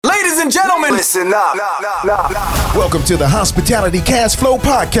and gentlemen, listen up. Welcome to the Hospitality Cash Flow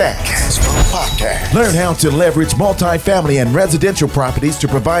Podcast. Learn how to leverage multifamily and residential properties to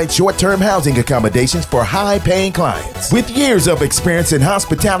provide short-term housing accommodations for high-paying clients. With years of experience in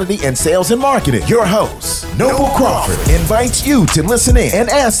hospitality and sales and marketing, your host, Noble Crawford, invites you to listen in and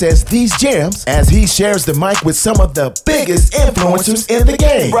access these gems as he shares the mic with some of the biggest influencers in the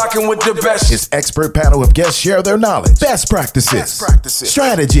game. Rocking with the best. His expert panel of guests share their knowledge, best practices,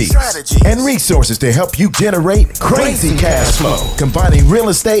 strategies, and resources to help you generate crazy cash flow, combining real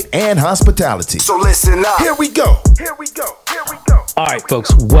estate and hospitality. So listen up. Here we go. All right,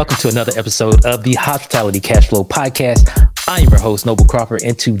 folks, welcome to another episode of the Hospitality Cash Flow Podcast. I am your host, Noble Crawford,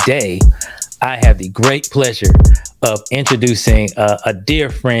 and today I have the great pleasure of introducing a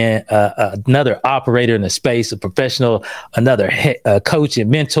dear friend, another operator in the space, a professional, another coach and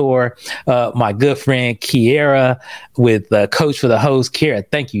mentor, my good friend, Kiera, with Coach for the Host. Kiera,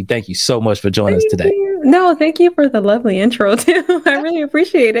 thank you so much for joining us today. No, thank you for the lovely intro, too. I really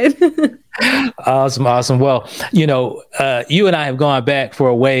appreciate it. Awesome. Well, you and I have gone back for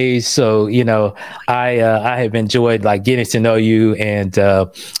a ways, so I have enjoyed getting to know you and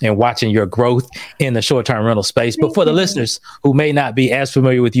watching your growth in the short-term rental space. But for the listeners who may not be as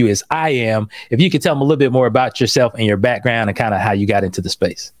familiar with you as I am, if you could tell them a little bit more about yourself and your background and kind of how you got into the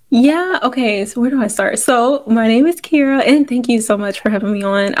space. Yeah. Okay. So where do I start? So my name is Kiera, and thank you so much for having me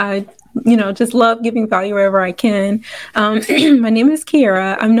on. I just love giving value wherever I can. My name is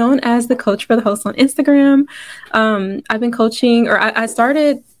Kiera. I'm known as the Coach for the Host on Instagram. I've been coaching, or I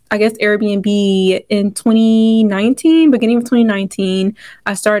started, I guess, Airbnb in 2019, beginning of 2019.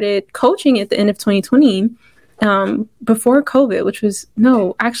 I started coaching at the end of 2020, before COVID, which was,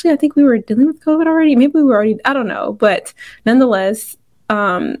 I think we were dealing with COVID already. Maybe we were already, I don't know. But nonetheless,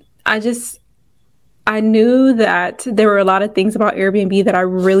 I knew that there were a lot of things about Airbnb that I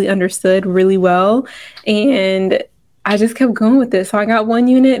really understood really well. And I just kept going with it. So I got one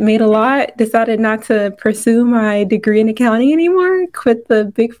unit, made a lot, decided not to pursue my degree in accounting anymore, quit the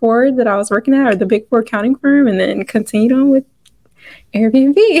Big Four that I was working at, or the Big Four accounting firm, and then continued on with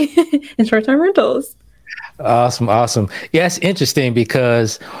Airbnb and short-term rentals. Awesome. Yeah, it's interesting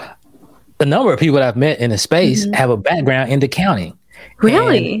because the number of people that I've met in the space have a background in accounting.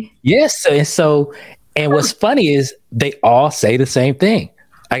 Really? And yes. And what's funny is they all say the same thing.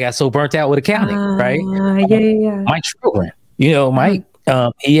 I got so burnt out with accounting, right? Yeah. Mike Strobran, Mike,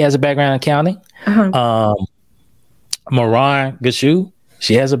 he has a background in accounting. Moran Gashu,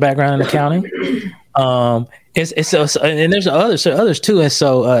 she has a background in accounting. And there's others too. And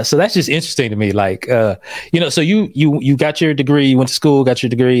so that's just interesting to me. So you got your degree, you went to school, got your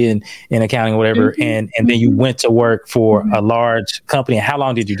degree in accounting or whatever. And then you went to work for a large company. How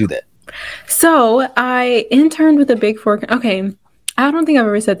long did you do that? So I interned with a Big Four. Okay. I don't think I've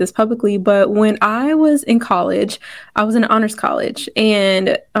ever said this publicly, but when I was in college, I was in honors college,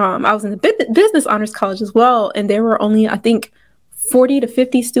 and I was in the business honors college as well. And there were only, I think, 40 to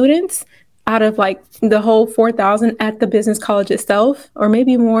 50 students out of the whole 4,000 at the business college itself, or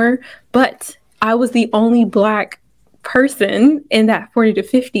maybe more. But I was the only Black person in that 40 to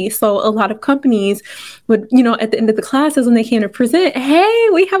 50. So a lot of companies would, at the end of the classes when they came to present, hey,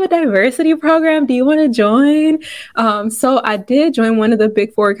 we have a diversity program. Do you want to join? So I did join one of the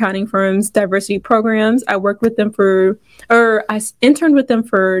Big Four accounting firms' diversity programs. I worked with them I interned with them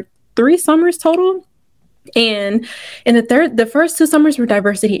for 3 summers total. And in the first 2 summers were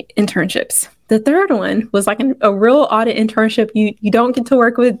diversity internships. The third one was a real audit internship. You don't get to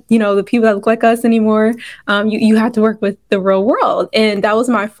work with, the people that look like us anymore. You have to work with the real world. And that was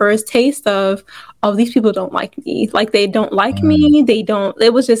my first taste of, these people don't like me. They don't like me.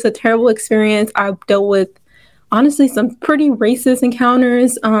 It was just a terrible experience. I dealt with, honestly, some pretty racist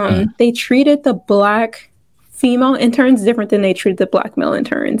encounters. They treated the Black female interns different than they treated the Black male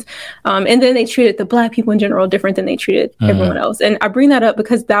interns. And then they treated the Black people in general different than they treated everyone else. And I bring that up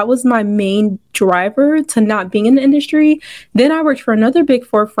because that was my main driver to not being in the industry. Then I worked for another Big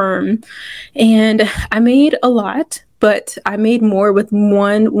Four firm, and I made a lot, but I made more with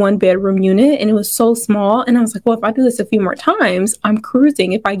one bedroom unit, and it was so small. And I was like, well, if I do this a few more times, I'm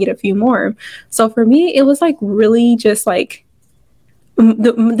cruising if I get a few more. So for me, it was really just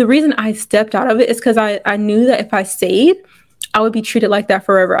the reason I stepped out of it is because I knew that if I stayed, I would be treated like that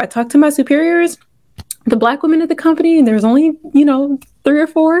forever. I talked to my superiors, the Black women at the company, and there was only, 3 or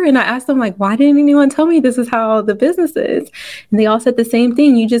 4. And I asked them, why didn't anyone tell me this is how the business is? And they all said the same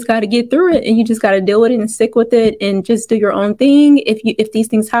thing. You just got to get through it, and you just got to deal with it and stick with it and just do your own thing. If these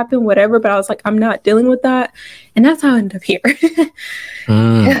things happen, whatever. But I was like, I'm not dealing with that. And that's how I ended up here. It's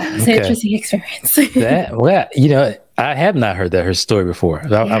an interesting experience. I have not heard her story before.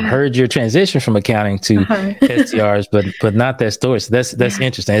 I've heard your transition from accounting to STRs, but not that story. So that's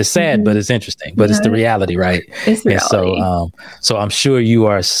interesting. It's sad, but it's interesting. But it's the reality, right? It's reality. And so I'm sure you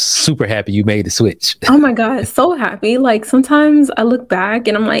are super happy you made the switch. Oh my God, so happy. Like sometimes I look back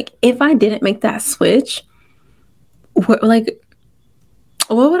and I'm like, if I didn't make that switch, what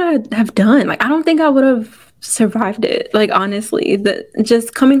would I have done? Like, I don't think I would have survived it. Like, honestly,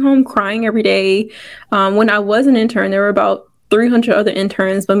 just coming home crying every day. When I was an intern, there were about 300 other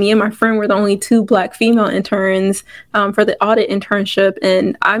interns, but me and my friend were the only 2 Black female interns for the audit internship.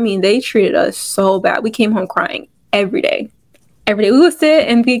 And I mean, they treated us so bad. We came home crying every day. Every day we would sit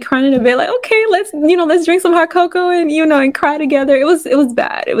and be crying in a bed, like, okay, let's drink some hot cocoa and, and cry together. It was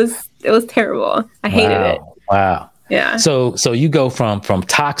bad. It was terrible. I hated it. Wow. Yeah. So you go from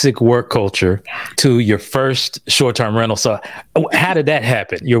toxic work culture to your first short-term rental. So how did that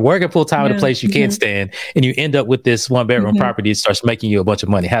happen? You're working full time at a place you can't stand, and you end up with this 1-bedroom property that starts making you a bunch of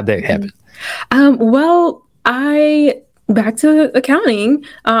money. How'd that happen? Well, back to accounting.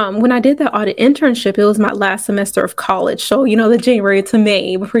 When I did that audit internship, it was my last semester of college. So, the January to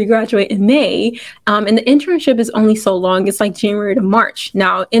May before you graduate in May. And the internship is only so long. It's like January to March.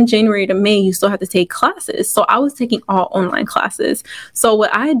 Now, in January to May, you still have to take classes. So I was taking all online classes. So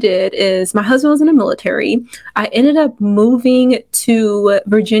what I did is my husband was in the military. I ended up moving to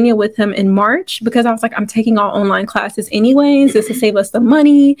Virginia with him in March because I was like, I'm taking all online classes anyways, just to save us the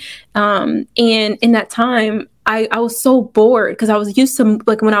money. And in that time, I was so bored because I was used to,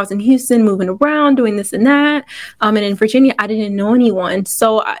 like, when I was in Houston, moving around, doing this and that. And in Virginia, I didn't know anyone.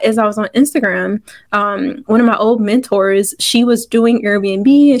 So as I was on Instagram, one of my old mentors, she was doing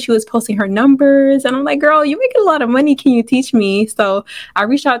Airbnb and she was posting her numbers. And I'm like, girl, you make a lot of money. Can you teach me? So I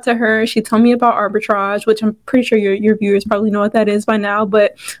reached out to her. She told me about arbitrage, which I'm pretty sure your viewers probably know what that is by now.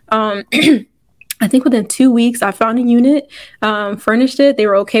 But I think within 2 weeks, I found a unit, furnished it. They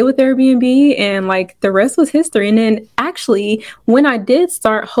were okay with Airbnb, and like the rest was history. And then actually, when I did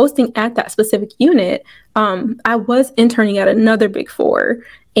start hosting at that specific unit, I was interning at another Big Four,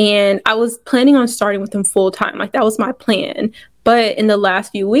 and I was planning on starting with them full time. Like that was my plan. But in the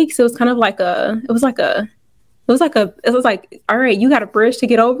last few weeks, it was kind of like it was like, all right, you got a bridge to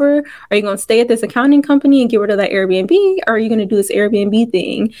get over. Are you going to stay at this accounting company and get rid of that Airbnb? Or are you going to do this Airbnb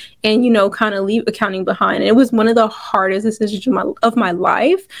thing and, kind of leave accounting behind? And it was one of the hardest decisions of my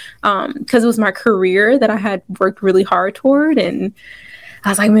life because it was my career that I had worked really hard toward. And I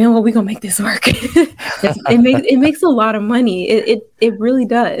was like, man, well, we're going to make this work. It makes a lot of money. It really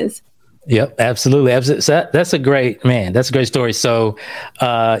does. Yep, absolutely. So that's a great story. So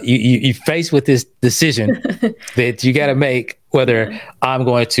you faced with this decision that you got to make, whether I'm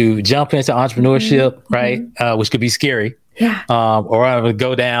going to jump into entrepreneurship, right? Which could be scary. Yeah. Or I'm going to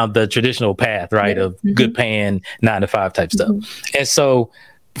go down the traditional path, right? Of good paying 9-to-5 type stuff. And so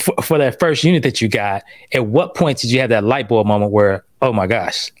for that first unit that you got, at what point did you have that light bulb moment where, oh my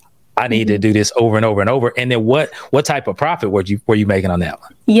gosh, I need to do this over and over and over? And then what type of profit were you making on that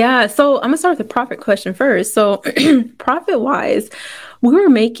one? Yeah. So I'm gonna start with the profit question first. So profit wise, we were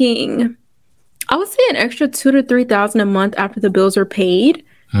making, I would say, an extra $2,000 to $3,000 a month after the bills are paid.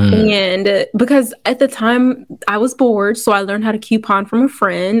 And because at the time I was bored, so I learned how to coupon from a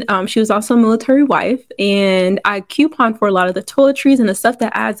friend. She was also a military wife, and I couponed for a lot of the toiletries and the stuff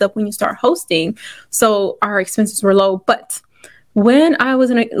that adds up when you start hosting. So our expenses were low. But when I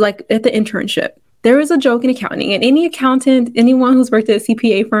was at the internship, there was a joke in accounting, and any accountant, anyone who's worked at a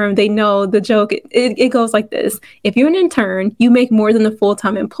CPA firm, they know the joke. It goes like this. If you're an intern, you make more than the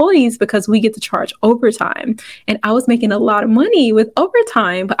full-time employees because we get to charge overtime. And I was making a lot of money with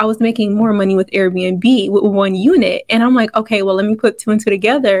overtime, but I was making more money with Airbnb with one unit. And I'm like, okay, well, let me put 2 and 2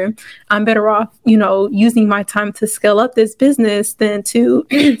 together. I'm better off, using my time to scale up this business than to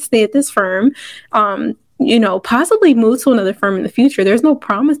stay at this firm. Possibly move to another firm in the future. There's no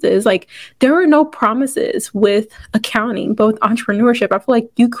promises. Like, there are no promises with accounting, both entrepreneurship. I feel like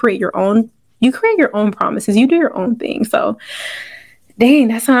you create your own promises. You do your own thing. So dang,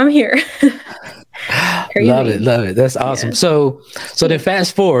 that's how I'm here. Love it. That's awesome. Yeah. So then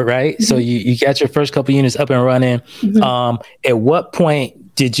fast forward, right? Mm-hmm. So you got your first couple units up and running. Mm-hmm. At what point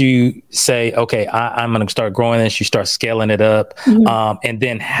did you say, okay, I'm going to start growing this? You start scaling it up. Mm-hmm. And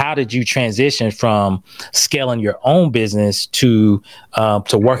then how did you transition from scaling your own business to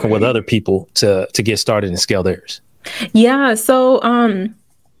working with other people to get started and scale theirs? Yeah. So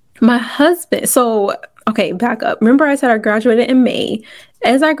my husband, okay, back up. Remember I said I graduated in May.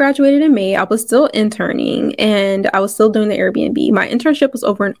 As I graduated in May, I was still interning and I was still doing the Airbnb. My internship was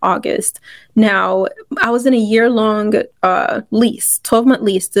over in August. Now, I was in a year-long lease, 12-month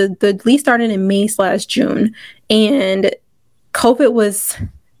lease. The lease started in May/June, and COVID was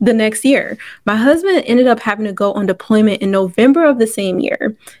the next year. My husband ended up having to go on deployment in November of the same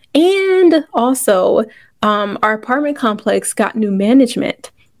year. And also, our apartment complex got new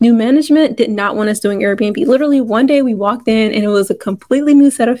management. New management did not want us doing Airbnb. Literally one day we walked in and it was a completely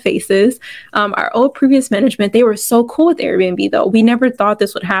new set of faces. Our old previous management, they were so cool with Airbnb though. We never thought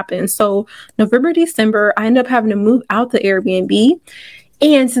this would happen. So November, December, I ended up having to move out the Airbnb.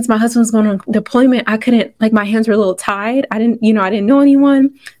 And since my husband was going on deployment, I couldn't, like, my hands were a little tied. I didn't know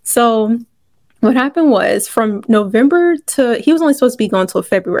anyone. So what happened was from November to, he was only supposed to be gone until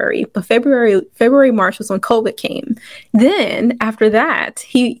February, but February, March was when COVID came. Then after that,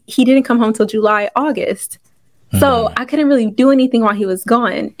 he didn't come home till July, August. So I couldn't really do anything while he was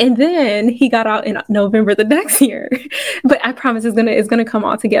gone. And then he got out in November the next year. But I promise it's gonna come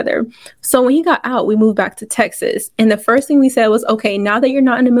all together. So when he got out, we moved back to Texas. And the first thing we said was, okay, now that you're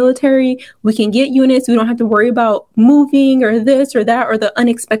not in the military, we can get units. We don't have to worry about moving or this or that or the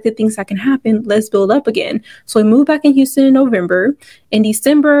unexpected things that can happen. Let's build up again. So we moved back in Houston in November. In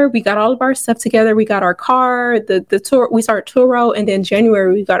December, we got all of our stuff together. We got our car, the tour, we started Turo, and then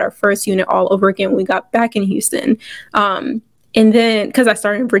January, we got our first unit all over again. We got back in Houston. And then, because I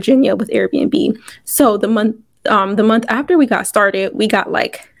started in Virginia with Airbnb. So the month after we got started, we got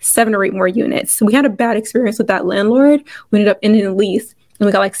like 7 or 8 more units. We had a bad experience with that landlord. We ended up ending the lease and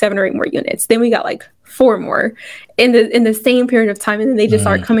we got like 7 or 8 more units. Then we got like 4 more in the same period of time. And then they just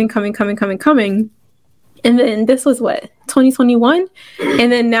start coming. And then this was what, 2021?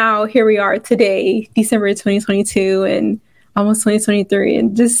 And then now here we are today, December 2022 and almost 2023.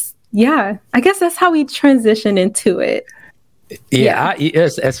 And just, yeah, I guess that's how we transitioned into it. Yeah.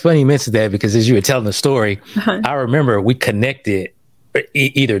 It's funny you mentioned that because as you were telling the story, I remember we connected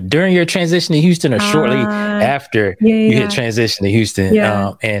either during your transition to Houston or shortly after you had transitioned to Houston.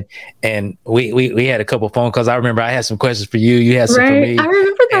 And we had a couple of phone calls. I remember I had some questions for you. You had some for me. I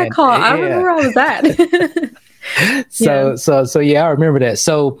remember that call. I remember where I was at. So I remember that.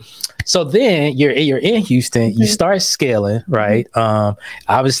 So then you're in Houston, you start scaling, right?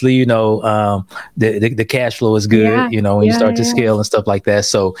 Obviously, the cash flow is good, when you start to scale and stuff like that.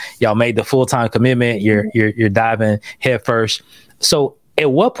 So y'all made the full-time commitment, you're diving head first. So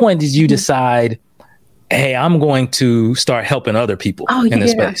at what point did you decide, hey, I'm going to start helping other people in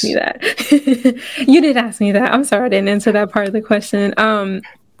this space? You did ask me that. You did ask me that. I'm sorry I didn't answer that part of the question.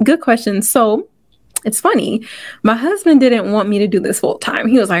 Good question. So it's funny. My husband didn't want me to do this full time.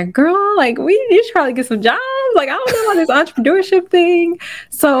 He was like, girl, like you should probably get some jobs. Like, I don't know about this entrepreneurship thing.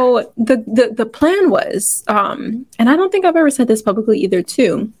 So the plan was, and I don't think I've ever said this publicly either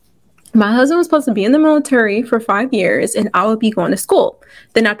too. My husband was supposed to be in the military for 5 years and I would be going to school.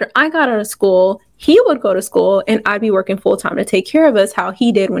 Then after I got out of school, he would go to school and I'd be working full time to take care of us how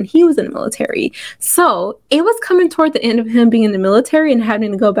he did when he was in the military. So it was coming toward the end of him being in the military and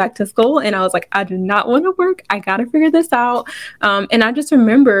having to go back to school. And I was like, I do not want to work. I got to figure this out. And I just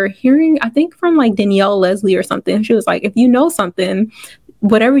remember hearing, I think from like Danielle Leslie or something. She was like, if you know something,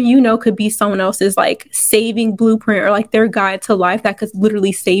 whatever you know could be someone else's like saving blueprint or like their guide to life that could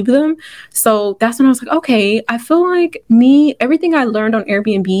literally save them. So that's when I was like, okay, I feel like everything I learned on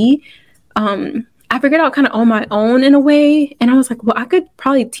Airbnb, I figured out kind of on my own in a way. And I was like, well, I could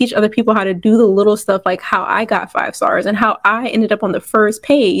probably teach other people how to do the little stuff, like how I got 5 stars and how I ended up on the first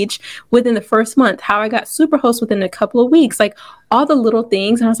page within the first month, how I got Superhost within a couple of weeks, like all the little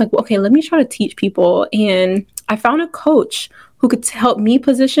things. And I was like, well, okay, let me try to teach people. And I found a coach who could help me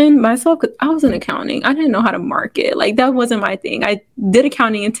position myself because I was in accounting. I didn't know how to market. Like that wasn't my thing. I did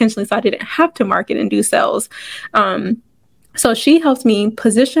accounting intentionally so I didn't have to market and do sales. So she helped me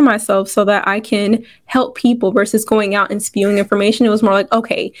position myself so that I can help people versus going out and spewing information. It was more like,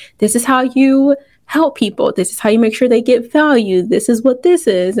 okay, this is how you help people. This is how you make sure they get value. This is what this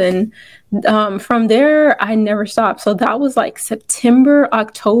is. And from there, I never stopped. So that was like September,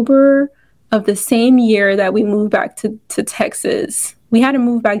 October of the same year that we moved back to Texas. We hadn't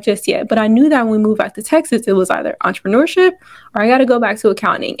moved back just yet, but I knew that when we moved back to Texas, it was either entrepreneurship or I got to go back to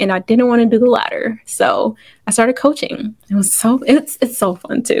accounting, and I didn't want to do the latter. So I started coaching. It was it's so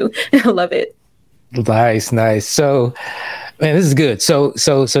fun too. I love it. Nice. So Man, this is good. So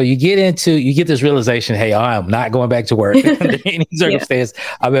you get this realization, hey, I'm not going back to work under any circumstance.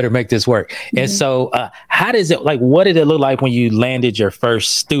 I better make this work. And so, how does it, like, what did it look like when you landed your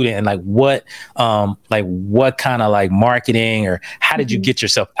first student, and what kind of like marketing, or how did you get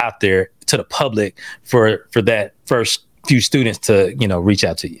yourself out there to the public for that first few students to, reach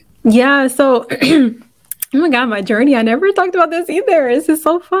out to you? Yeah. So, oh my God, my journey. I never talked about this either. This is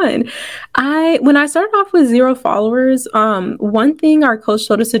so fun. When I started off with 0 followers, one thing our coach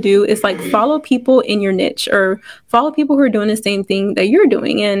told us to do is like follow people in your niche, or follow people who are doing the same thing that you're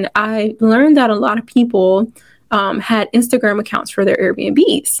doing. And I learned that a lot of people had Instagram accounts for their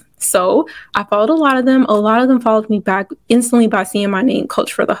Airbnbs. So I followed a lot of them. A lot of them followed me back instantly by seeing my name,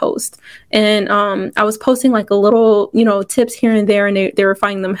 Coach for the Host. And I was posting like a little, tips here and there, and they were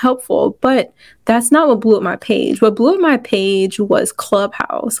finding them helpful. But that's not what blew up my page. What blew up my page was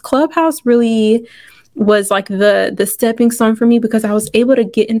Clubhouse. Clubhouse really was like the stepping stone for me, because I was able to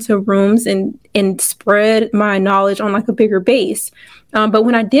get into rooms and spread my knowledge on like a bigger base. But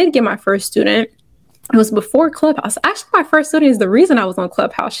when I did get my first student, it was before Clubhouse. Actually, my first student is the reason I was on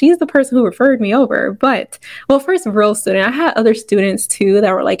Clubhouse. She's the person who referred me over. But, first real student. I had other students too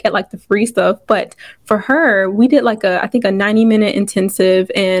that were like at like the free stuff. But for her, we did like I think a 90-minute intensive.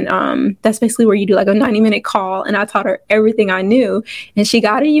 And that's basically where you do like a 90-minute call. And I taught her everything I knew. And she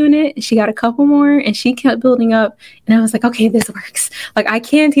got a unit, she got a couple more, and she kept building up. And I was like, okay, this works. Like, I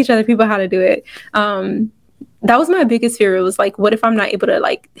can teach other people how to do it. That was my biggest fear. It was like, what if I'm not able to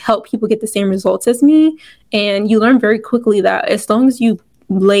like help people get the same results as me? And you learn very quickly that as long as you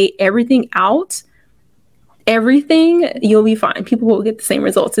lay everything out, you'll be fine. People will get the same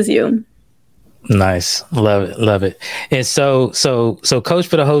results as you. Nice. Love it. And so Coach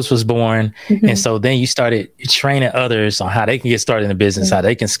for the Host was born. And so then you started training others on how they can get started in the business, how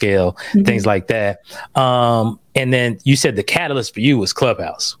they can scale, things like that. And then you said the catalyst for you was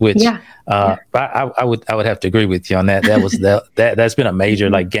Clubhouse, which I would have to agree with you on that. That was that's been a major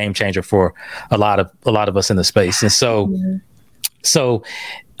like game changer for a lot of us in the space. And so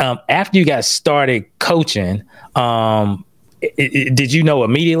after you got started coaching, did you know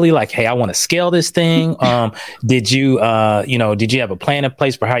immediately, like, hey, I want to scale this thing? Did you have a plan in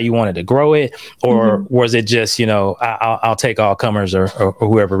place for how you wanted to grow it? Or was it just, I'll take all comers or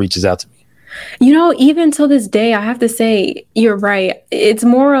whoever reaches out to me? Even till this day, I have to say, you're right. It's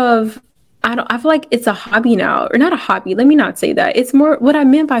more of, I feel like it's a hobby now, or not a hobby. Let me not say that. It's more, what I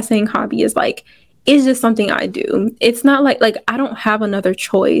meant by saying hobby is like, it's just something I do. It's not like I don't have another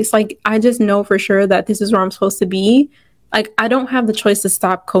choice. Like, I just know for sure that this is where I'm supposed to be. Like, I don't have the choice to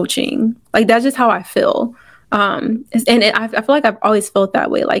stop coaching. Like, that's just how I feel. I feel like I've always felt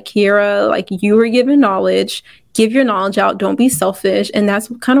that way. Like, Kiera, like, you were given knowledge, give your knowledge out, don't be selfish. And that's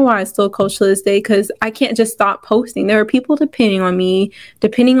kind of why I still coach to this day, because I can't just stop posting. There are people depending on me,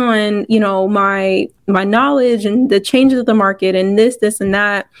 depending on, my knowledge and the changes of the market and this and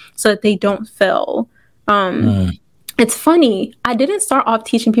that, so that they don't fail. It's funny. I didn't start off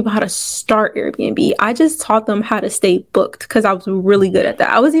teaching people how to start Airbnb. I just taught them how to stay booked, because I was really good at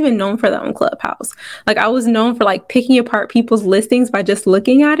that. I was even known for that on Clubhouse. Like, I was known for like picking apart people's listings by just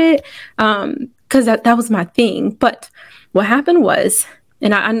looking at it, because that was my thing. But what happened was,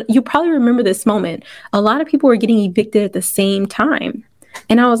 and you probably remember this moment, a lot of people were getting evicted at the same time.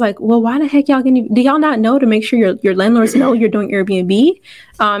 And I was like, well, why the heck do y'all not know to make sure your landlords know you're doing Airbnb?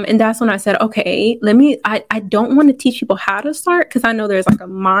 And that's when I said, okay, I don't want to teach people how to start, because I know there's like a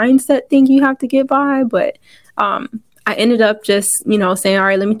mindset thing you have to get by. But I ended up just, saying, all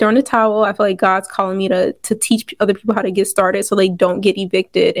right, let me throw in the towel. I feel like God's calling me to teach other people how to get started so they don't get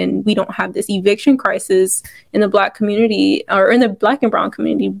evicted. And we don't have this eviction crisis in the Black community, or in the Black and brown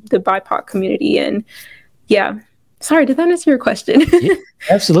community, the BIPOC community. And yeah. Sorry, did that answer your question? Yeah,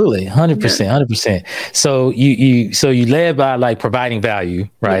 absolutely. 100%. So you led by like providing value,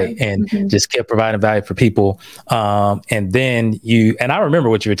 right? Yeah. And just kept providing value for people. And then I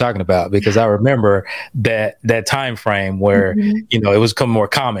remember what you were talking about, because I remember that time frame where, it was becoming more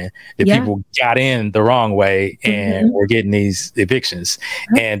common that people got in the wrong way and were getting these evictions.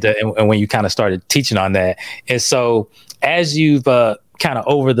 And when you kind of started teaching on that. And so as you've, kind of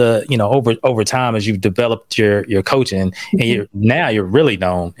over time, as you've developed your coaching, and you're really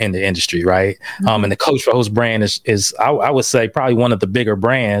known in the industry, right? And the Coach for Host brand is I would say probably one of the bigger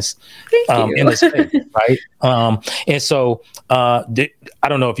brands in the space, right? And so I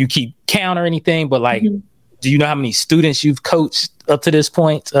don't know if you keep count or anything, but like, do you know how many students you've coached up to this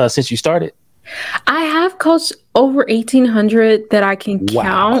point since you started? I have coached over 1,800 that I can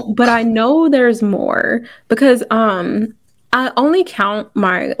count, but I know there's more, because I only count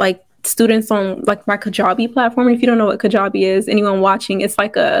my like students on like my Kajabi platform. And if you don't know what Kajabi is, anyone watching, it's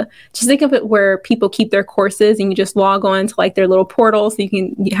like just think of it where people keep their courses and you just log on to like their little portal so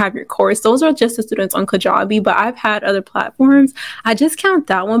you have your course. Those are just the students on Kajabi, but I've had other platforms. I just count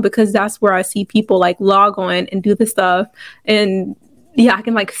that one because that's where I see people like log on and do the stuff, and yeah, I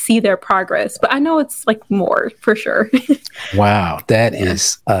can like see their progress, but I know it's like more for sure. Wow.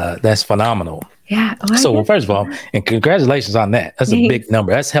 That's phenomenal. Yeah. So first of all, and congratulations on that. That's a big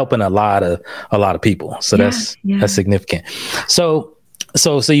number. That's helping a lot of people. So that's significant. So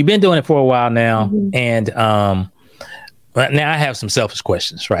you've been doing it for a while now, and now I have some selfish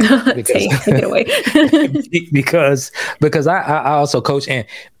questions, right? Take it away. because I also coach, and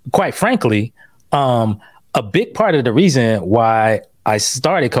quite frankly, a big part of the reason why I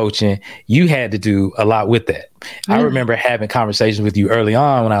started coaching, you had to do a lot with that. I remember having conversations with you early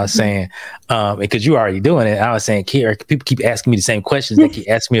on when I was saying, because you were already doing it, I was saying, Kiera, people keep asking me the same questions. They keep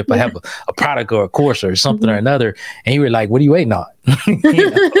asking me if I have a product or a course or something or another. And you were like, what are you waiting on?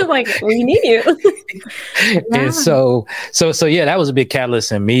 Like, we need you. And so yeah, that was a big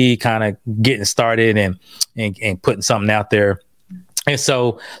catalyst in me kind of getting started and putting something out there. And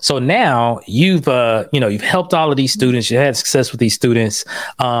so now you've helped all of these students, you had success with these students.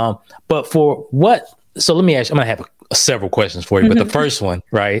 But for what, so let me ask you, I'm going to have several questions for you, but the first one,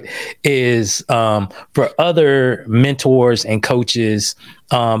 right, is for other mentors and coaches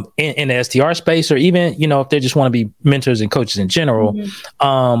in the STR space, or even, if they just want to be mentors and coaches in general,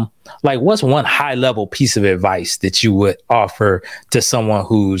 like what's one high level piece of advice that you would offer to someone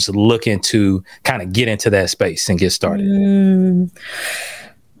who's looking to kind of get into that space and get started?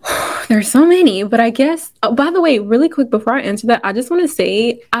 There's so many, but I guess, by the way, really quick before I answer that, I just want to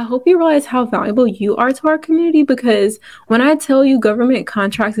say, I hope you realize how valuable you are to our community, because when I tell you government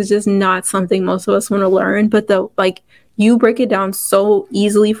contracts is just not something most of us want to learn, but you break it down so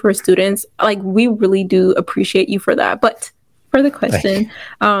easily for students. Like, we really do appreciate you for that. But for the question,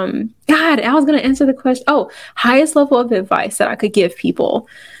 God, I was going to answer the question. Highest level of advice that I could give people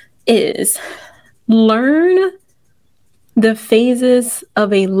is learn the phases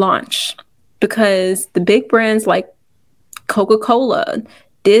of a launch, because the big brands like Coca-Cola,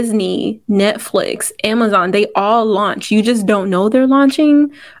 Disney, Netflix, Amazon, they all launch. You just don't know they're launching.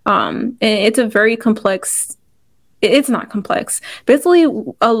 And it's a very complex, it's not complex. Basically,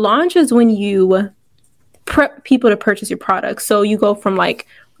 a launch is when you prep people to purchase your product. So you go from like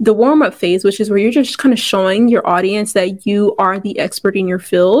the warm-up phase, which is where you're just kind of showing your audience that you are the expert in your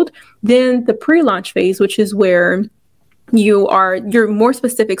field. Then the pre-launch phase, which is where you're more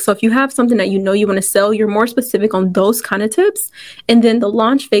specific. So if you have something that you want to sell, you're more specific on those kind of tips. And then the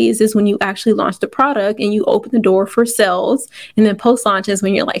launch phase is when you actually launch the product and you open the door for sales. And then post-launch is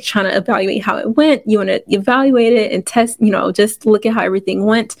when you're like trying to evaluate how it went. You want to evaluate it and test, just look at how everything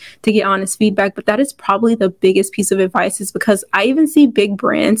went to get honest feedback. But that is probably the biggest piece of advice, is because I even see big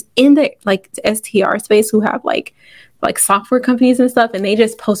brands in the STR space who have like software companies and stuff, and they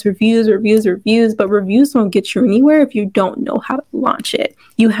just post reviews, but reviews don't get you anywhere if you don't know how to launch it.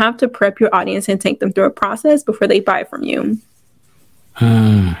 You have to prep your audience and take them through a process before they buy from you.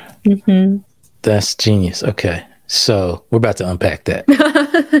 That's genius. Okay. So we're about to unpack that.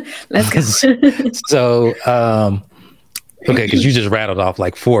 Let's go. So, okay, because you just rattled off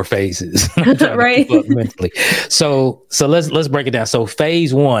like 4 phases, right? Mentally. So let's break it down. So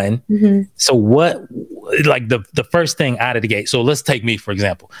phase 1. So what, like the first thing out of the gate. So let's take me for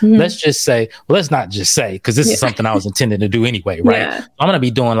example. Let's not just say, because this is something I was intending to do anyway, right? Yeah. I'm going to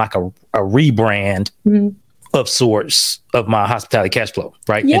be doing like a rebrand of sorts of my hospitality cash flow,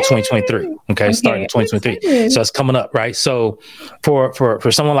 right? Yay! In 2023. Okay, starting in 2023. So it's coming up, right? So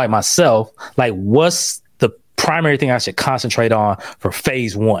for someone like myself, like what's the primary thing I should concentrate on for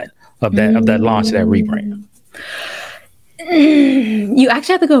phase 1 of that launch, of that rebrand? You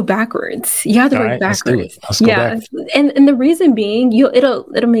actually have to go backwards. You have to go backwards. Let's go backwards. And the reason being, it'll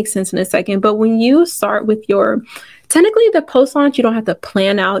make sense in a second. But when you start with technically the post launch, you don't have to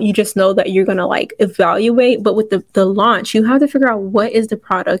plan out. You just know that you're gonna like evaluate. But with the launch, you have to figure out what is the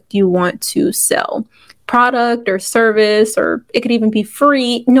product you want to sell, product or service, or it could even be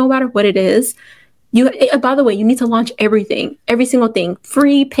free. No matter what it is. By the way, you need to launch everything, every single thing,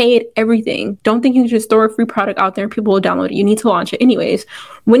 free, paid, everything. Don't think you can just throw a free product out there and people will download it. You need to launch it anyways.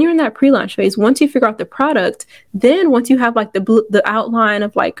 When you're in that pre-launch phase, once you figure out the product, then once you have like the outline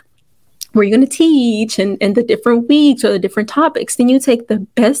of like where you're going to teach and the different weeks or the different topics, then you take the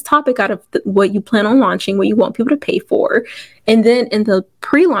best topic out of what you plan on launching, what you want people to pay for, And then in the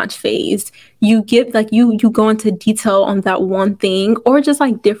pre-launch phase, you give like you go into detail on that one thing or just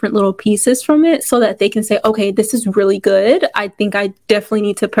like different little pieces from it so that they can say, okay, this is really good. I think I definitely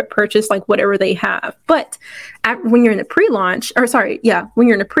need to purchase like whatever they have. But when you're in the pre-launch, when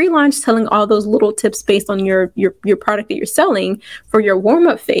you're in the pre-launch, telling all those little tips based on your product that you're selling, for your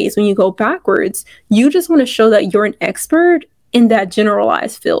warm-up phase, when you go backwards, you just want to show that you're an expert in that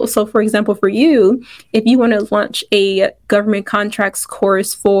generalized field. So for example, for you, if you want to launch a government contracts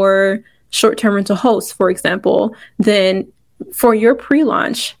course for short-term rental hosts, for example, then for your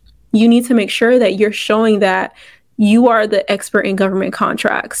pre-launch, you need to make sure that you're showing that you are the expert in government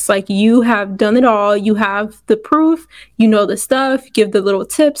contracts. Like you have done it all. You have the proof, you know the stuff, give the little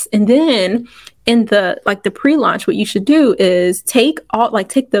tips. And then in the pre-launch, what you should do is take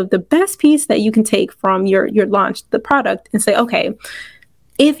the best piece that you can take from your launch, the product, and say, okay,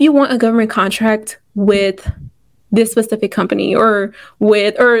 if you want a government contract with this specific company actually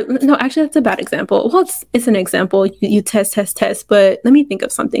that's a bad example. Well, it's an example. You test, but let me think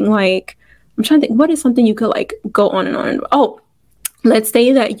of something like, I'm trying to think, what is something you could like go on and on. Oh, let's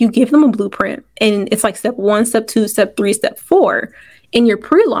say that you give them a blueprint and it's like step 1, step 2, step 3, step 4. In your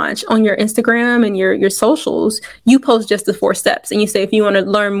pre-launch on your Instagram and your socials, you post just the 4 steps and you say, if you want to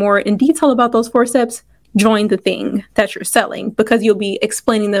learn more in detail about those 4 steps, join the thing that you're selling, because you'll be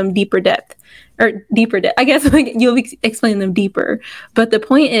explaining them deeper depth. I guess like you'll be explaining them deeper. But the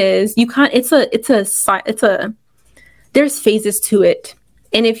point is, you can't. There's phases to it,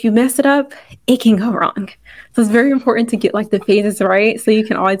 and if you mess it up, it can go wrong. So it's very important to get like the phases right, so you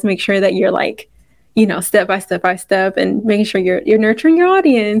can always make sure that you're like, step by step, and making sure you're nurturing your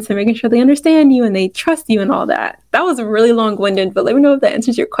audience and making sure they understand you and they trust you and all that. That was really long-winded, but let me know if that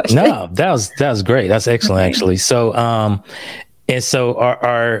answers your question. No, that was great. That's excellent, actually. So, and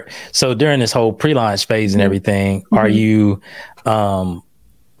so so during this whole pre-launch phase and everything, are you,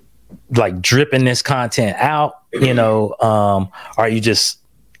 like dripping this content out? Are you just,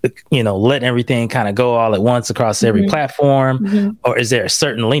 letting everything kind of go all at once across every platform? Or is there a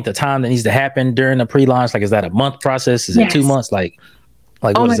certain length of time that needs to happen during the pre-launch? Like, is that a month process? Is it 2 months? Like oh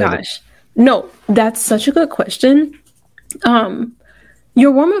what my is that? gosh. No, that's such a good question. Your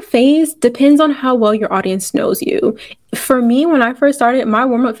warm-up phase depends on how well your audience knows you. For me, when I first started, my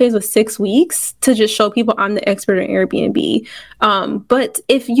warm-up phase was 6 weeks to just show people I'm the expert in Airbnb. But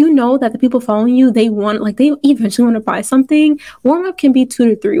if you know that the people following you, they eventually want to buy something, warm-up can be 2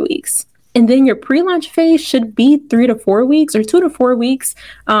 to 3 weeks. And then your pre-launch phase should be 3 to 4 weeks or 2 to 4 weeks.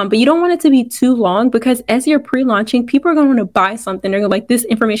 But you don't want it to be too long, because as you're pre-launching, people are going to want to buy something. They're going to be like, this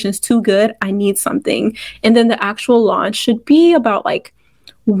information is too good. I need something. And then the actual launch should be about like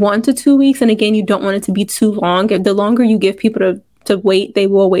 1 to 2 weeks. And again, you don't want it to be too long. The longer you give people to wait, they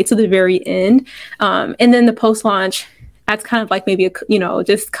will wait to the very end. And then the post-launch, that's kind of like maybe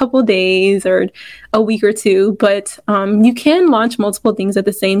just a couple days or a week or 2. But you can launch multiple things at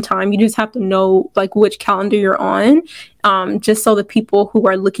the same time. You just have to know like which calendar you're on, just so the people who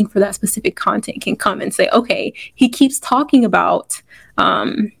are looking for that specific content can come and say, okay, he keeps talking about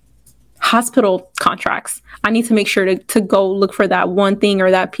hospital contracts. I need to make sure to go look for that one thing or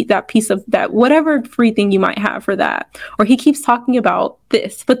that piece of that, whatever free thing you might have for that. Or he keeps talking about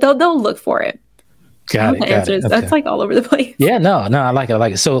this, but they'll look for it. Got it. Okay. That's like all over the place. Yeah, no, I like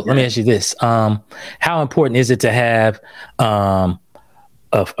it. So let me ask you this. How important is it to have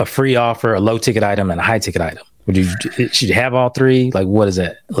a free offer, a low ticket item, and a high ticket item? Should you have all 3? Like, what does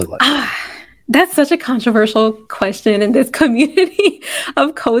that look like? That's such a controversial question in this community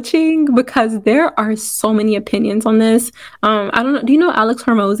of coaching, because there are so many opinions on this. I don't know. Do you know Alex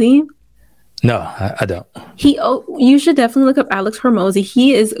Hormozi? No, I don't. You should definitely look up Alex Hormozi.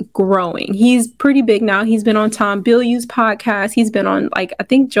 He is growing. He's pretty big now. He's been on Tom Bilyeu's podcast. He's been on, I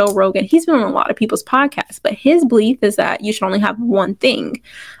think, Joe Rogan. He's been on a lot of people's podcasts. But his belief is that you should only have one thing.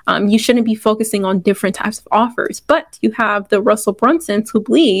 You shouldn't be focusing on different types of offers. But you have the Russell Brunsons who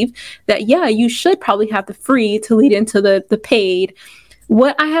believe that, yeah, you should probably have the free to lead into the paid.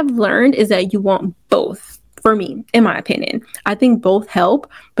 What I have learned is that you want both. For me, in my opinion, I think both help,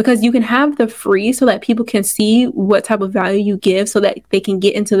 because you can have the free so that people can see what type of value you give so that they can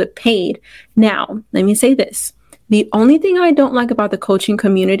get into the paid. Now, let me say this. The only thing I don't like about the coaching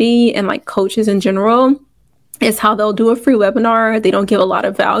community and like coaches in general is how they'll do a free webinar. They don't give a lot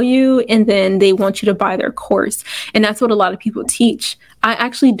of value, and then they want you to buy their course. And that's what a lot of people teach. I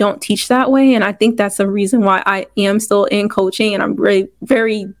actually don't teach that way. And I think that's the reason why I am still in coaching, and I'm very,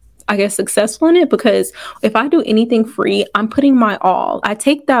 very successful in it, because if I do anything free, I'm putting my all. I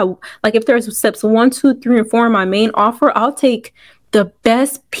take that, like if there's steps 1, 2, 3, and 4 in my main offer, I'll take the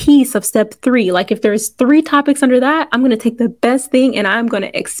best piece of step 3. Like if there's 3 topics under that, I'm going to take the best thing and I'm going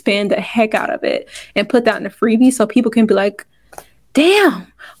to expand the heck out of it and put that in a freebie so people can be like, damn,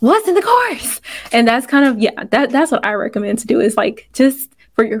 what's in the course? And that's kind of, that's what I recommend to do, is like, just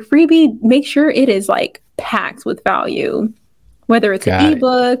for your freebie, make sure it is like packed with value, whether it's an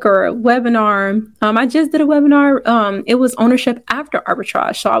ebook or a webinar. I just did a webinar. It was ownership after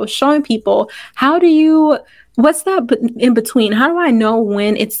arbitrage. So I was showing people, what's that in between? How do I know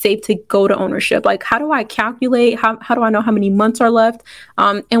when it's safe to go to ownership? Like, how do I calculate? How do I know how many months are left?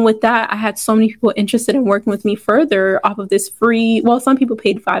 And with that, I had so many people interested in working with me further off of this free. Well, some people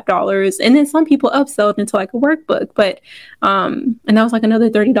paid $5 and then some people upsold into like a workbook, but, and that was like another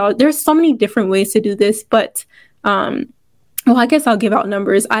 $30. There's so many different ways to do this, but, well, I guess I'll give out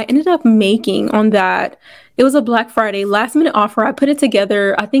numbers. I ended up making on that. It was a Black Friday last minute offer. I put it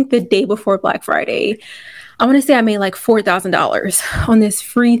together, I think the day before Black Friday. I want to say I made like $4,000 on this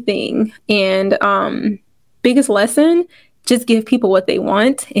free thing. And biggest lesson, just give people what they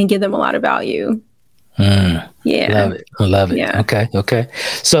want and give them a lot of value. Yeah. Love it. I love it. Yeah. Okay.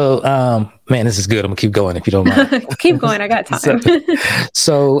 So, man, this is good. I'm gonna keep going if you don't mind. Keep going. I got time.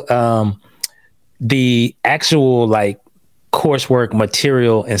 So the actual like coursework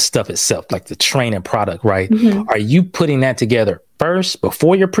material and stuff itself, like the training product, right? Mm-hmm. Are you putting that together first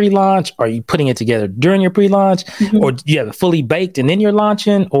before your pre-launch? Are you putting it together during your pre-launch? Mm-hmm. Or do you have it fully baked and then you're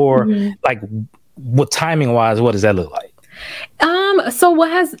launching? Or like what timing wise, what does that look like? So what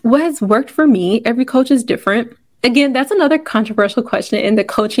has worked for me, every coach is different. Again, that's another controversial question in the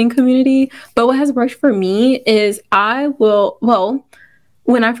coaching community. But what has worked for me is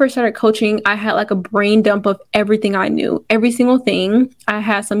when I first started coaching, I had like a brain dump of everything I knew, every single thing. I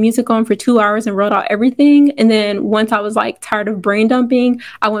had some music on for 2 hours and wrote out everything. And then once I was like tired of brain dumping,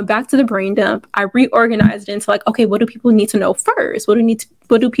 I went back to the brain dump. I reorganized it into like, okay, what do people need to know first? What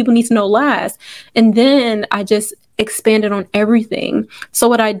do people need to know last? And then I just expanded on everything. So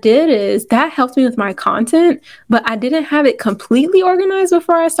what I did is that helped me with my content, but I didn't have it completely organized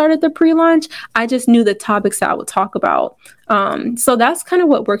before I started the pre-launch. I just knew the topics that I would talk about. So that's kind of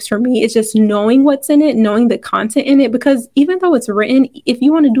what works for me, is just knowing what's in it, knowing the content in it, because even though it's written, if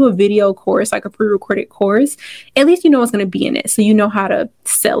you want to do a video course, like a pre-recorded course, at least you know what's going to be in it. So you know how to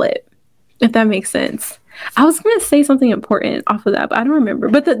sell it, if that makes sense. I was going to say something important off of that, but I don't remember.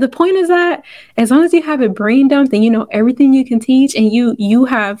 But the point is that as long as you have a brain dump, then you know everything you can teach, and you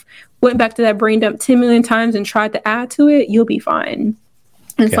have went back to that brain dump 10 million times and tried to add to it, you'll be fine.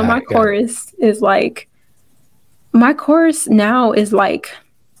 And so my course now is like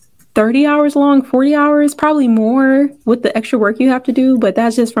 30 hours long, 40 hours, probably more with the extra work you have to do. But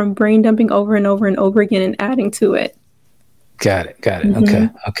that's just from brain dumping over and over and over again and adding to it. Got it.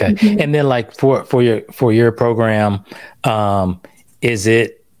 Mm-hmm. Okay. Mm-hmm. And then like for your program, is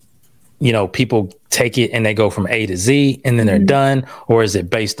it, people take it and they go from A to Z and then they're done, or is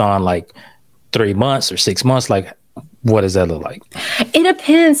it based on like 3 months or 6 months? Like, what does that look like? It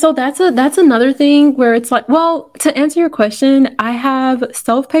depends. So that's another thing where it's like, well, to answer your question, I have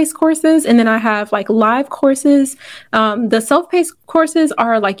self-paced courses and then I have like live courses. The self-paced courses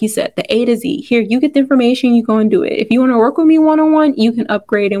are, like you said, the A to Z. Here, you get the information, you go and do it. If you want to work with me one-on-one, you can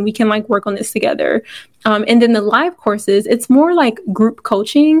upgrade and we can like work on this together. And then the live courses, it's more like group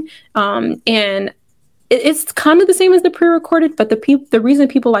coaching. And it's kind of the same as the pre-recorded, but the reason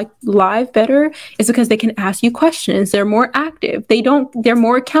people like live better is because they can ask you questions. They're more active. They're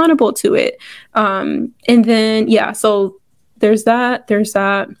more accountable to it. And then, so there's that. There's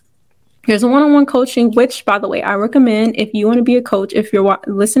a one-on-one coaching, which, by the way, I recommend if you want to be a coach, if you're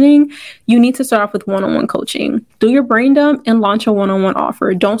listening, you need to start off with one-on-one coaching. Do your brain dump and launch a one-on-one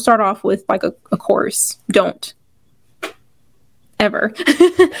offer. Don't start off with like a course. Don't. Ever.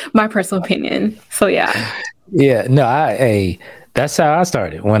 My personal opinion. So that's how I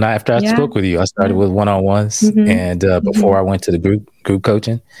started. After I spoke with you, I started with one-on-ones and before I went to the group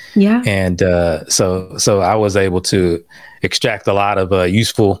coaching. And so I was able to extract a lot of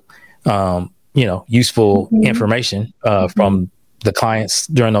useful information from the clients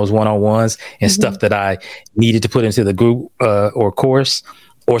during those one-on-ones and stuff that I needed to put into the group or course,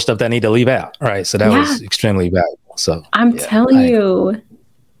 or stuff that I need to leave out. Right. So that was extremely valuable. So I'm telling you,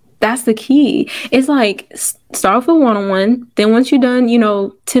 that's the key. It's like start off with one-on-one. Then once you're done,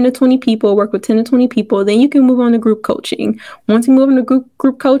 10 to 20 people, work with 10 to 20 people, then you can move on to group coaching. Once you move into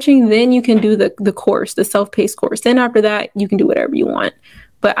group coaching, then you can do the course, the self-paced course. Then after that, you can do whatever you want.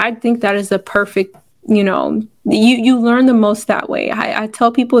 But I think that is the perfect, you learn the most that way. I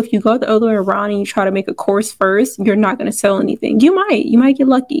tell people, if you go the other way around and you try to make a course first, you're not going to sell anything. You might get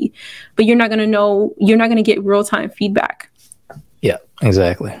lucky, but you're not going to get real-time feedback. Yeah,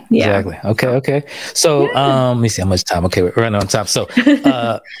 exactly. Yeah. Exactly. Okay. So, let me see how much time. Okay, we're running on time. So,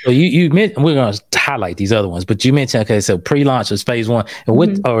 so you mentioned, we're going to highlight these other ones, but you mentioned, okay, so pre-launch was phase one. And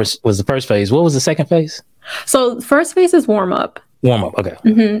what, or was the first phase? What was the second phase? So the first phase is warm up. Warm up. Okay.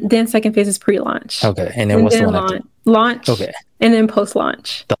 Then second phase is pre-launch. Okay. And then what's the one after? Launch. Okay. And then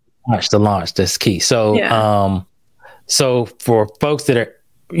post-launch. The launch. That's key. So, so for folks that are,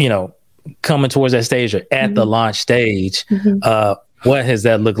 coming towards that stage or at the launch stage, what has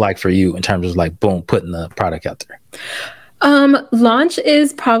that looked like for you in terms of like, boom, putting the product out there? Launch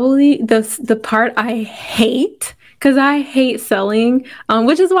is probably the part I hate, because I hate selling,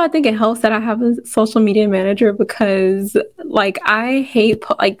 which is why I think it helps that I have a social media manager, because like I hate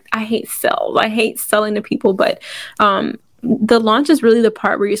sales. I hate selling to people, but the launch is really the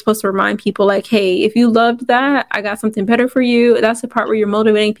part where you're supposed to remind people like, hey, if you loved that, I got something better for you. That's the part where you're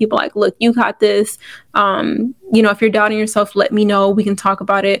motivating people like, look, you got this. If you're doubting yourself, let me know. We can talk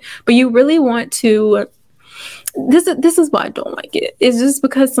about it. But you really want to, this is why I don't like it. It's just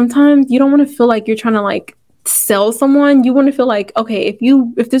because sometimes you don't want to feel like you're trying to like sell someone. You want to feel like, okay,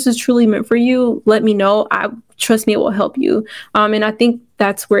 if this is truly meant for you, let me know. Trust me, it will help you. And I think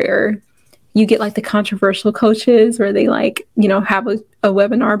that's where you get like the controversial coaches where they like, have a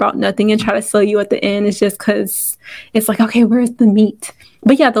webinar about nothing and try to sell you at the end. It's just because it's like, okay, where's the meat?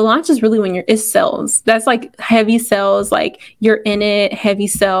 But yeah, the launch is really when it's sales. That's like heavy sales, like you're in it, heavy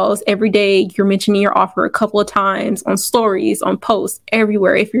sales. Every day you're mentioning your offer a couple of times on stories, on posts,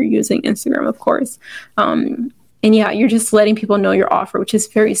 everywhere if you're using Instagram, of course. And yeah, you're just letting people know your offer, which is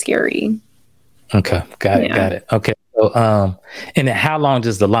very scary. Okay, got it. Okay. So, and then how long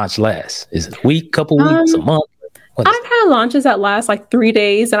does the launch last? Is it a week, couple weeks, a month? I've had launches that last like 3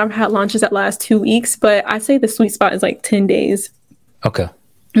 days, and I've had launches that last 2 weeks, but I'd say the sweet spot is like 10 days. Okay.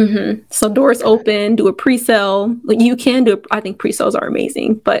 So doors open, do a pre-sale. Like you can do, I think pre-sales are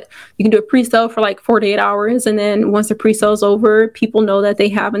amazing, but you can do a pre-sale for like 48 hours. And then once the pre-sale is over, people know that they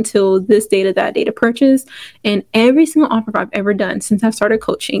have until this date of that day to purchase. And every single offer I've ever done since I've started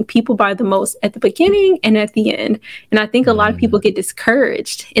coaching, people buy the most at the beginning and at the end. And I think a lot of people get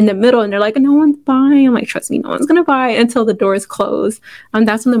discouraged in the middle and they're like, no one's buying. I'm like, trust me, no one's going to buy until the doors close.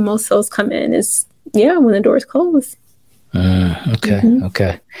 That's when the most sales come in is, when the doors close.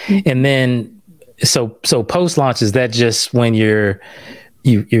 Okay. And then, so post launch, is that just when you're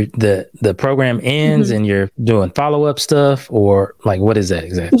the program ends and you're doing follow up stuff, or like what is that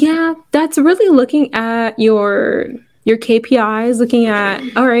exactly? Yeah, that's really looking at your KPIs, looking at,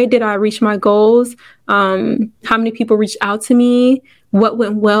 all right, did I reach my goals? How many people reached out to me? What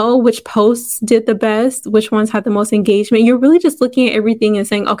went well? Which posts did the best? Which ones had the most engagement? You're really just looking at everything and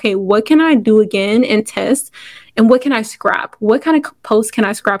saying, okay, what can I do again and test? And what can I scrap? What kind of posts can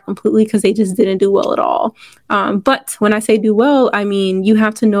I scrap completely because they just didn't do well at all? But when I say do well, I mean, you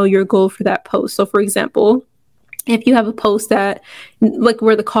have to know your goal for that post. So for example, if you have a post that like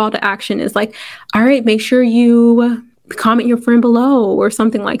where the call to action is like, all right, make sure you comment your friend below or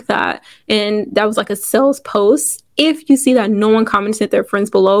something like that. And that was like a sales post. If you see that no one commented their friends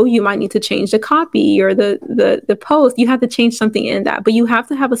below, you might need to change the copy or the post. You have to change something in that, but you have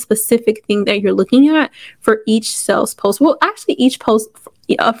to have a specific thing that you're looking at for each sales post. Well, actually each post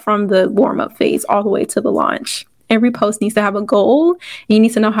from the warm-up phase all the way to the launch. Every post needs to have a goal and you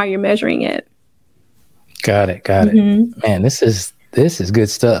need to know how you're measuring it. Got it. Man, this is good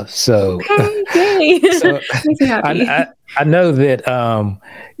stuff. So, yay. So makes me happy. I know that,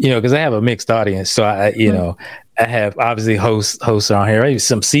 because I have a mixed audience. So I have obviously hosts on here, right?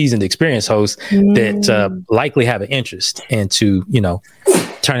 Some seasoned experienced hosts that likely have an interest into,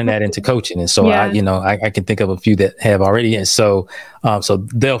 turning that into coaching. And so I can think of a few that have already. And so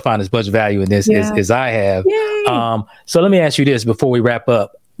they'll find as much value in this as I have. So let me ask you this before we wrap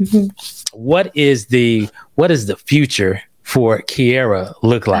up. What is the future for Kiera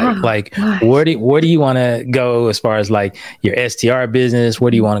look like? Where do you want to go as far as like your STR business?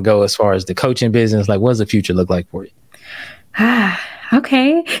 Where do you want to go as far as the coaching business? Like, what does the future look like for you?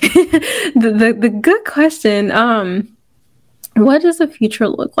 Okay. the good question. What does the future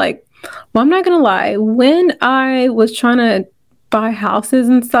look like? Well, I'm not going to lie. When I was trying to buy houses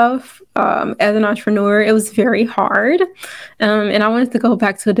and stuff, as an entrepreneur, it was very hard. And I wanted to go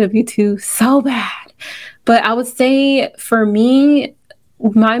back to a W-2 so bad. But I would say for me,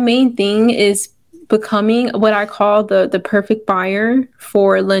 my main thing is becoming what I call the perfect buyer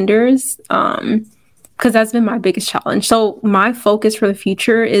for lenders, because that's been my biggest challenge. So my focus for the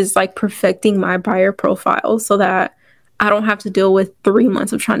future is like perfecting my buyer profile so that I don't have to deal with 3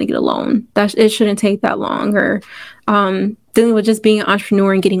 months of trying to get a loan. It shouldn't take that long. Or dealing with just being an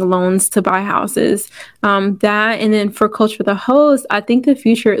entrepreneur and getting loans to buy houses. That, and then for Coach for the Host, I think the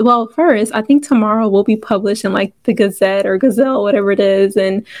future, well, first, I think tomorrow will be published in like the Gazette or Gazelle, whatever it is.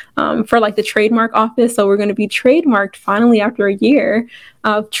 And for like the trademark office. So we're going to be trademarked finally after a year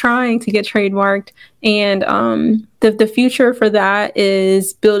of trying to get trademarked. And the future for that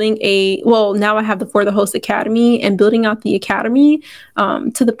is building now I have the For the Host Academy, and building out the academy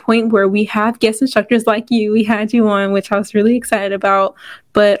to the point where we have guest instructors like you. We had you on, which I was really excited about,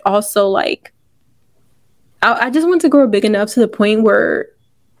 but also like, I just want to grow big enough to the point where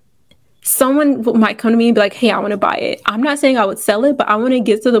someone might come to me and be like, hey, I want to buy it. I'm not saying I would sell it, but I want to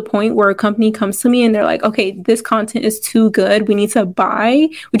get to the point where a company comes to me and they're like, okay, this content is too good. We need to buy.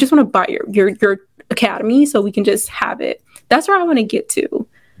 We just want to buy your academy so we can just have it. That's where I want to get to.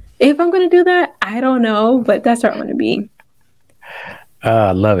 If I'm going to do that, I don't know, but that's where I want to be.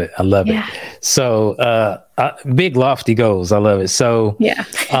 I love it. I love it. So big lofty goals. I love it. So yeah.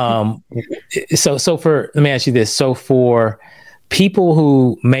 Let me ask you this. So for people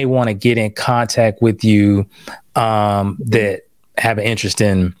who may want to get in contact with you that have an interest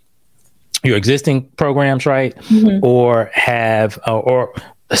in your existing programs, right? Mm-hmm. Or have, or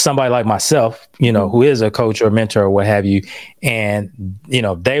somebody like myself, who is a coach or mentor or what have you, and,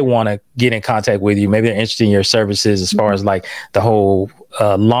 they want to get in contact with you. Maybe they're interested in your services as far as like the whole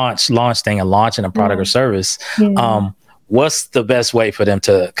launch thing and launching a product or service. Yeah. What's the best way for them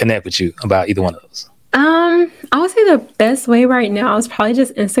to connect with you about either one of those? I would say the best way right now is probably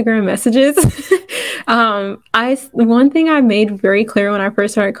just Instagram messages. One thing I made very clear when I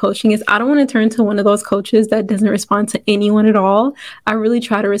first started coaching is I don't want to turn to one of those coaches that doesn't respond to anyone at all. I really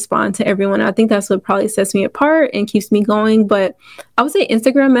try to respond to everyone. I think that's what probably sets me apart and keeps me going. But I would say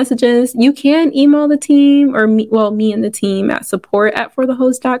Instagram messages. You can email the team or me and the team at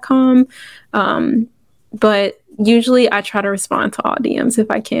support@forthehost.com. But usually I try to respond to all DMs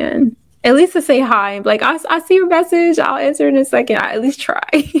if I can. At least to say hi. Like, I see your message. I'll answer in a second. I at least try.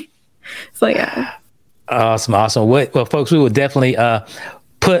 So, yeah. Awesome. Well, folks, we will definitely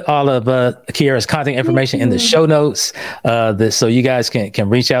put all of Kiara's contact information in the show notes so you guys can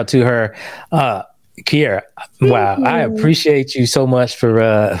reach out to her. Kiara, wow, I appreciate you so much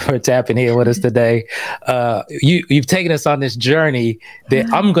for tapping in with us today. You've taken us on this journry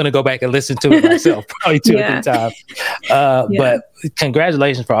that I'm going to go back and listen to it myself probably 2 or 3 times. But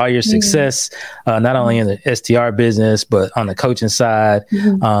congratulations for all your success, not only in the STR business, but on the coaching side,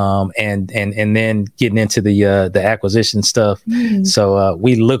 and then getting into the acquisition stuff. So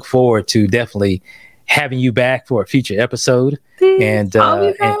we look forward to definitely having you back for a future episode. And I'll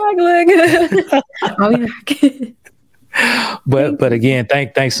be back. I'll be back. But again,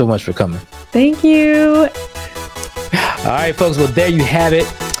 thanks so much for coming. Thank you. All right, folks. Well, there you have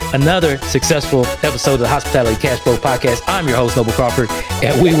it. Another successful episode of the Hospitality Cash Flow Podcast. I'm your host, Noble Crawford,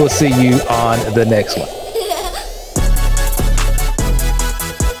 and we will see you on the next one.